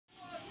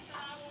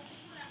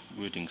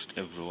Greetings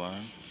to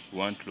everyone. We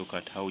want to look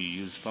at how you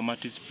use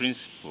Fermat'S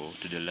principle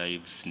to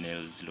derive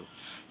Snell's law.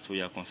 So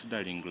we are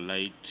considering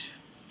light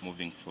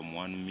moving from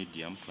one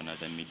medium to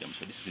another medium.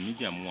 So this is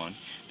medium 1,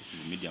 this is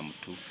medium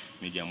 2.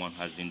 Medium 1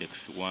 has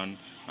index 1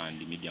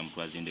 and medium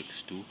 2 has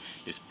index 2.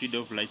 The speed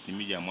of light in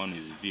medium 1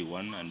 is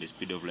v1 and the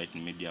speed of light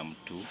in medium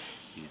 2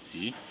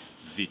 is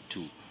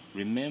v2.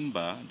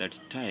 Remember that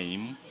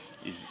time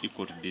is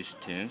equal to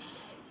distance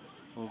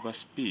over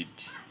speed.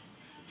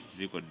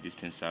 Is equal to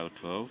distance out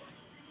of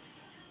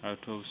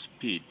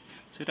speed.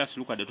 So let us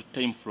look at the total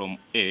time from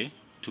A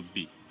to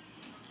B.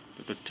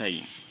 Total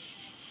time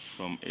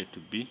from A to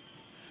B,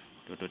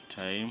 total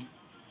time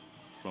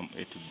from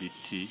A to B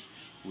t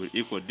will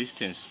equal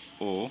distance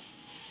O,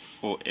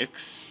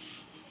 OX,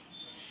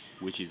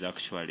 which is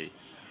actually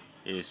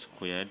A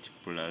squared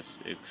plus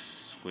X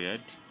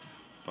squared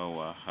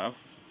power half,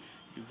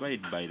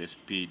 divided by the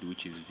speed,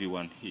 which is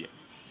V1 here,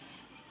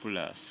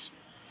 plus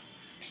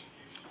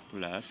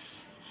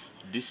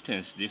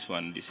distance, this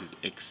is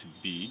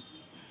xb,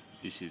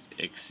 this is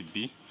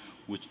xb,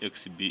 which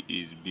xb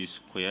is b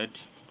squared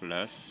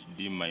plus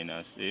d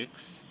minus x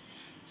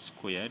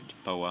squared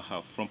power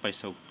half from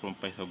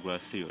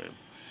Pythagoras theorem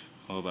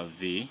over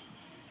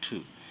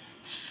v2.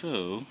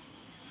 So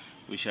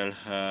we shall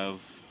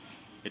have,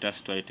 let us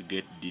try to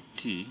get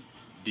dt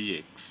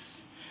dx.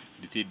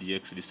 dt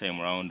dx this time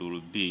around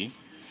will be,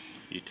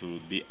 it will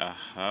be a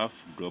half,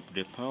 drop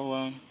the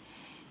power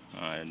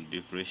and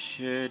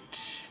differentiate,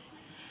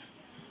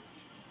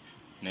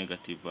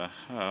 negative a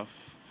half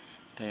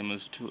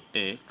times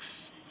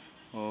 2x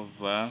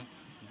over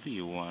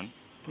v1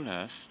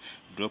 plus,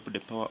 drop the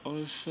power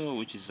also,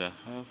 which is a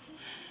half,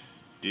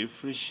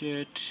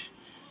 differentiate,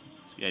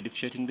 we are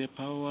differentiating the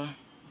power,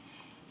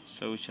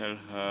 so we shall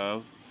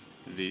have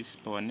this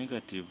power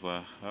negative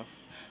a half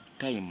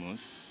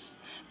times,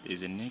 there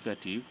is a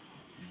negative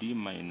d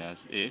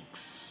minus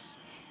x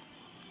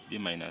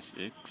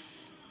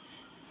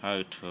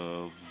out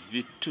of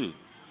v2,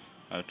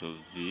 out of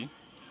v2.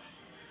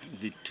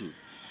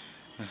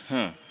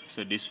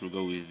 So this will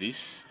go with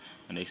this,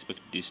 and I expect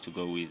this to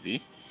go with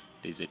the,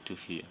 there's a 2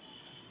 here,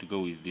 to go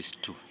with this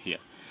 2 here.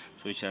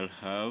 So we shall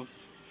have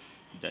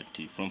that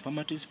from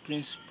Fermat'S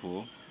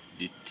principle,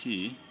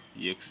 dt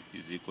dx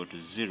is equal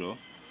to 0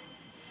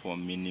 for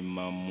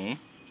minimum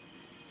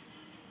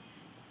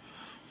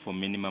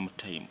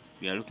time.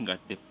 We are looking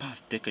at the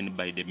path taken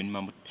by the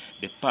minimum,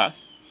 the path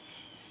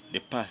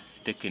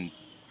taken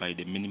by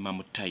the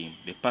minimum time,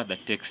 the path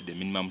that takes the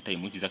minimum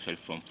time, which is actually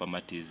from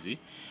Fermat'S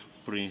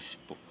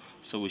principle.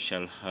 So we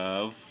shall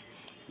have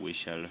a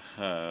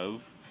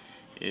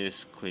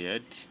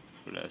squared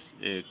plus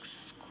x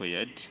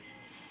squared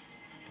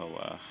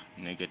power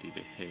negative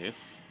a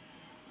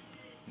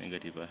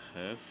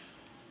half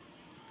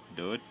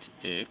dot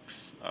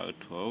x out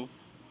of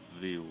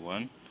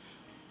v1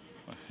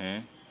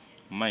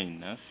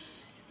 minus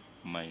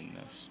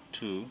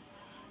 2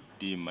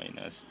 d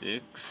minus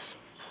x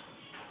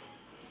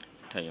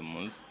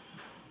times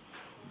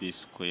b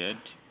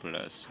squared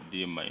plus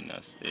d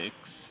minus x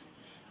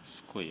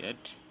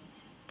squared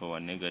power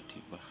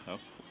negative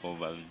half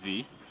over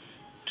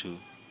v2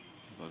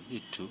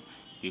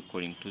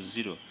 equaling to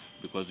 0,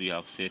 because we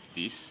have set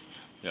this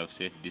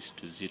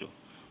to 0.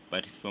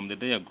 But from the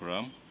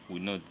diagram we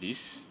know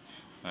this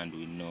and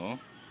we know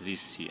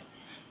this here,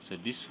 so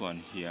this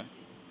one here,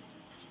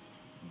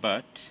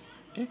 but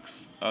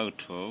x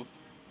out of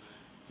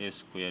a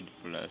squared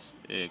plus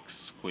x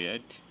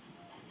squared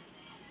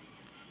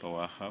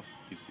power half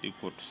is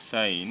equal to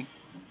sine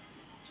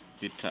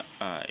theta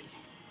I,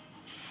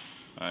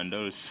 and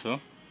also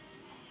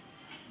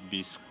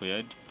b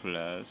squared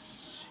plus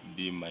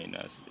d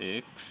minus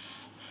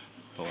x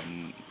power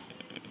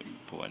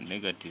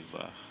negative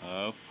a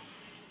half,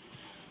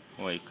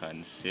 or I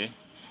can say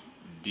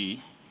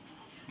d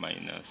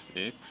minus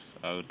x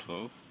out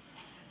of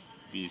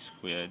b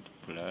squared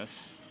plus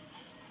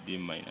d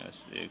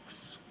minus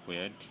x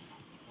squared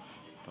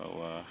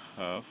power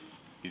half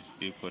is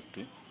equal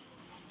to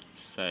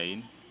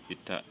sine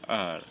theta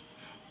r.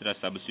 Let us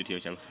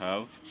substitute here.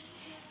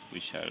 We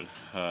shall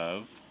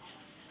have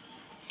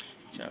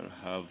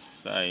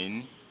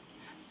sine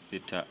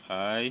theta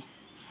I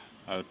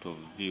out of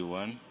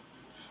v1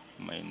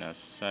 minus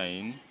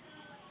sine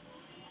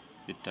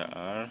theta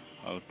r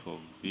out of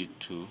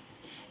v2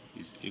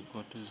 is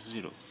equal to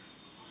 0.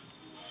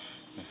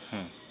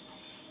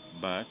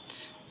 But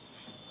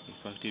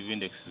effective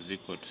index is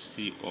equal to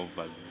c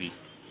over v.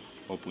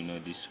 Hope we know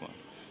this one.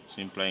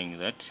 So implying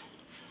that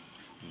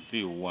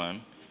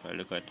v1, if I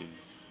look at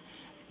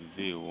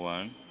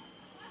v1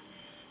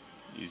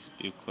 is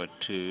equal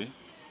to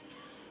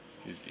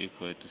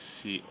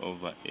c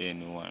over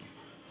n1,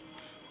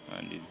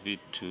 and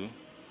v2 is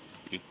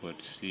equal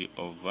to c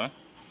over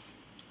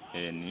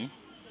n2.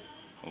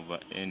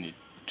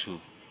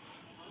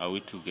 Are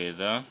we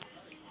together?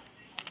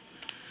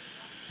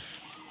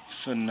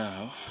 So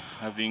now,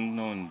 having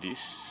known this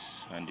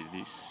and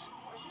this,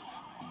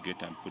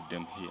 get and put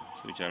them here.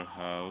 So we shall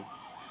have,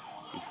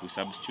 if we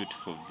substitute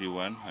for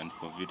v1 and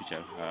for v2, we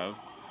shall have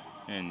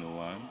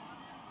n1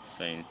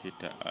 Sin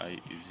theta I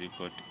is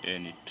equal to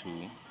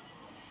N2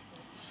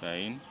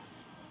 sin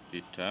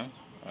theta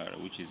R,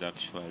 which is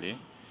actually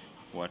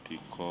what we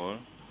call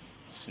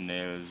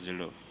Snell's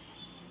law.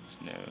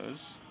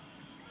 Snell's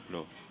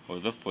law.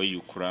 Although for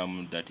you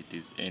cram that it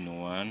is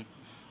N1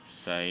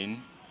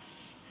 sin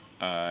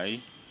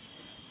I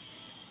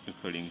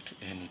equaling to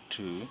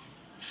N2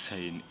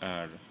 sin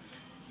R.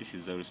 This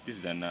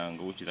is an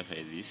angle which is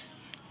actually this.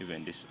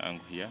 Even this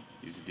angle here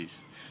is this.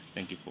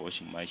 Thank you for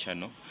watching my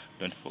channel.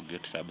 Don't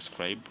forget to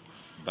subscribe.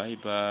 Bye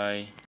bye.